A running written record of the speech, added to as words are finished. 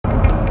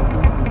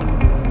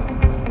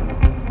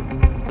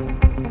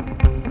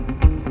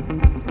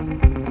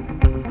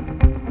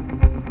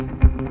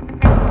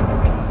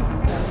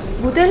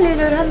모델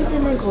일을 한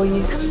지는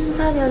거의 3,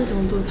 4년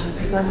정도 다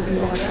돼가는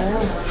것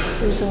같아요.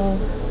 그래서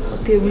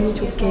되게 운이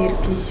좋게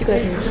이렇게 이슈가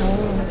돼서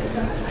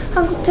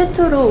한국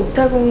최초로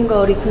옥타곤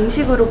걸이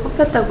공식으로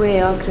뽑혔다고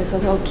해요. 그래서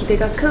더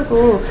기대가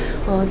크고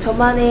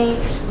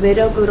저만의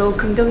매력으로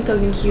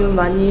긍정적인 기운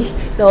많이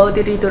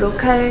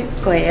넣어드리도록 할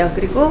거예요.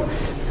 그리고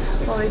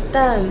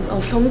일단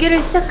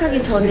경기를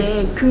시작하기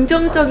전에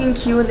긍정적인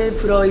기운을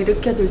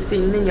불어일으켜 줄 수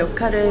있는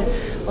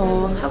역할을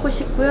하고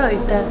싶고요.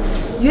 일단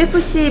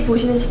UFC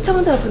보시는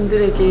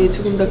시청자분들에게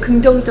조금 더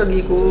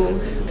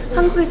긍정적이고,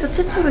 한국에서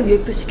최초로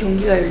UFC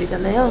경기가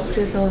열리잖아요.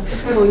 그래서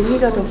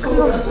의미가 더 큰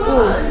것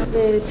같고,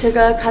 네,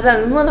 제가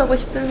가장 응원하고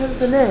싶은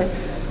선수는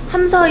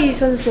함서희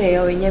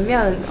선수예요.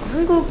 왜냐면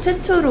한국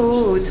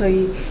최초로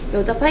저희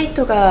여자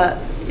파이터가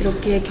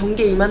이렇게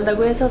경기에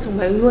임한다고 해서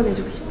정말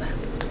응원해주고 싶어요.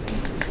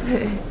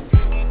 네.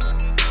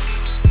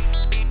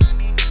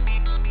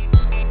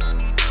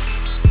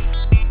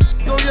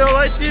 동료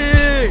화이팅!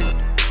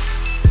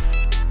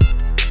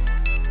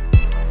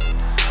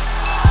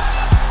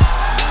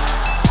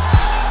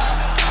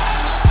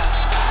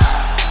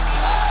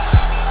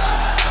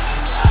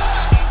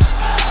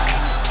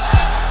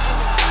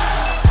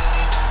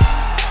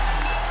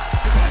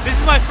 This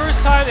is my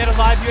first time at a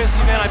live UFC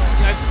event.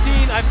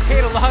 I've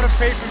paid a lot of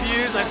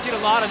pay-per-views. I've seen a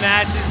lot of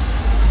matches.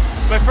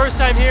 My first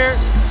time here.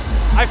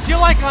 I feel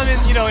like I'm in,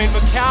 in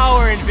Macau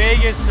or in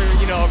Vegas or,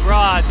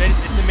 abroad.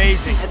 It's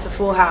amazing. It's a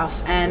full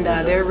house, and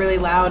they're really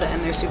loud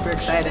and they're super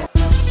excited.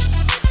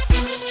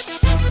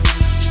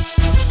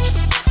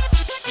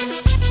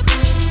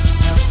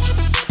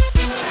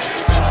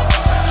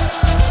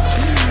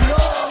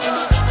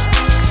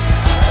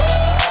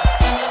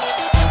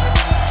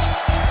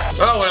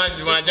 Well, when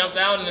I jumped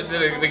out into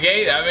the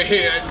gate, I mean,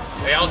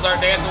 they all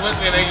started dancing with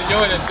me and they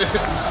enjoyed it.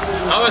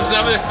 I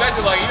was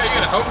expecting, like,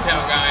 you're a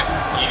hometown guy.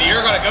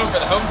 You're gonna go for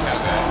the hometown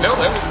guy. No,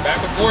 they were back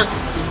and forth.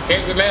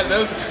 Can't get mad at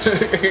those.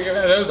 Can't get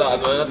mad at those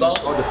odds, man. That's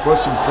awesome. The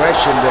first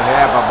impression they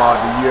have about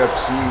the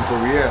UFC in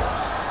Korea,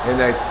 and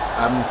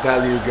I'm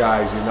telling you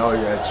guys,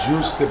 it's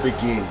just the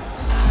beginning.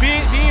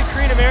 Being a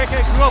Korean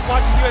American, I grew up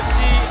watching UFC.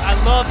 I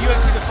love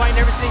UFC, the fight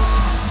and everything.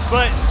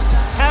 But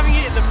having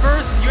it in the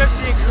first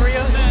UFC in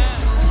Korea,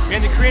 and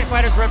the Korean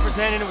fighters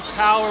represented with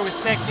power, with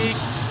technique,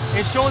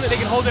 and showing that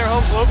they can hold their own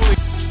globally.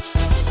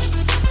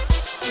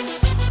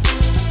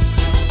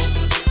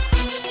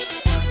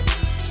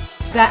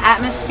 The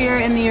atmosphere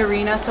in the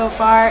arena so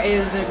far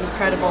is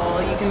incredible.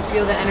 You can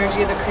feel the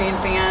energy of the Korean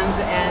fans,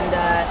 and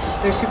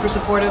they're super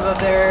supportive of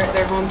their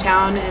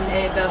hometown,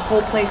 and the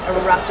whole place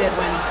erupted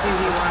when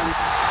Suhi won.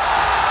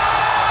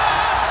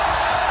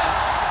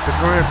 The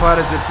Korean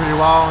fighters did pretty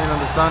well,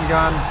 the stun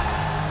gun.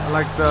 I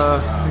like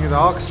the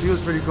Ox, he was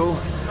pretty cool.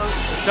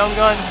 The stun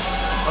gun,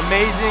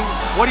 amazing.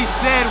 What he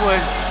said was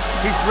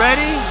he's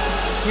ready.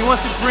 He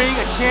wants to bring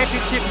a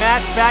championship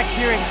match back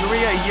here in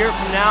Korea a year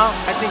from now.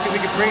 I think that we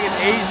could bring an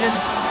Asian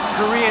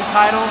Korean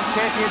title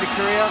champion to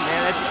Korea.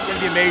 Man, that's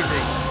gonna be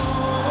amazing.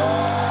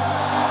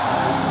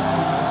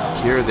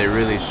 Here they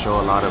really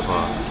show a lot of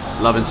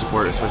love and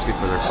support, especially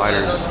for their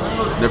fighters.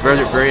 They're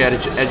very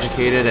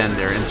educated, and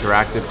they're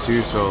interactive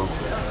too. So,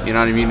 you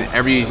know what I mean.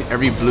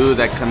 Every blue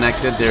that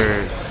connected,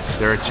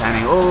 they're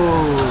chanting,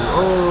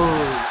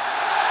 oh.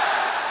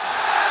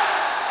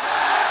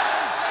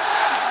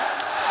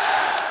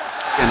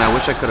 And I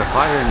wish I could have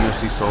fought here in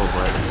UFC Seoul,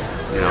 but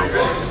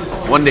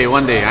one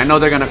day, I know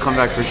they're gonna come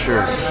back for sure.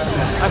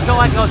 I felt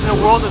like I was in a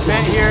world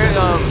event here.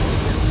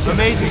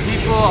 Amazing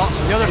people,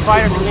 the other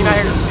fighters came out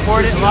here to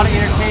support it. A lot of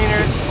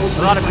entertainers,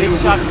 a lot of big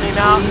shots came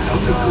out.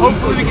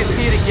 Hopefully we can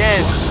see it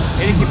again,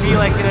 and it can be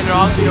like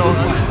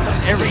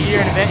every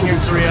year an event here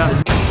in Korea.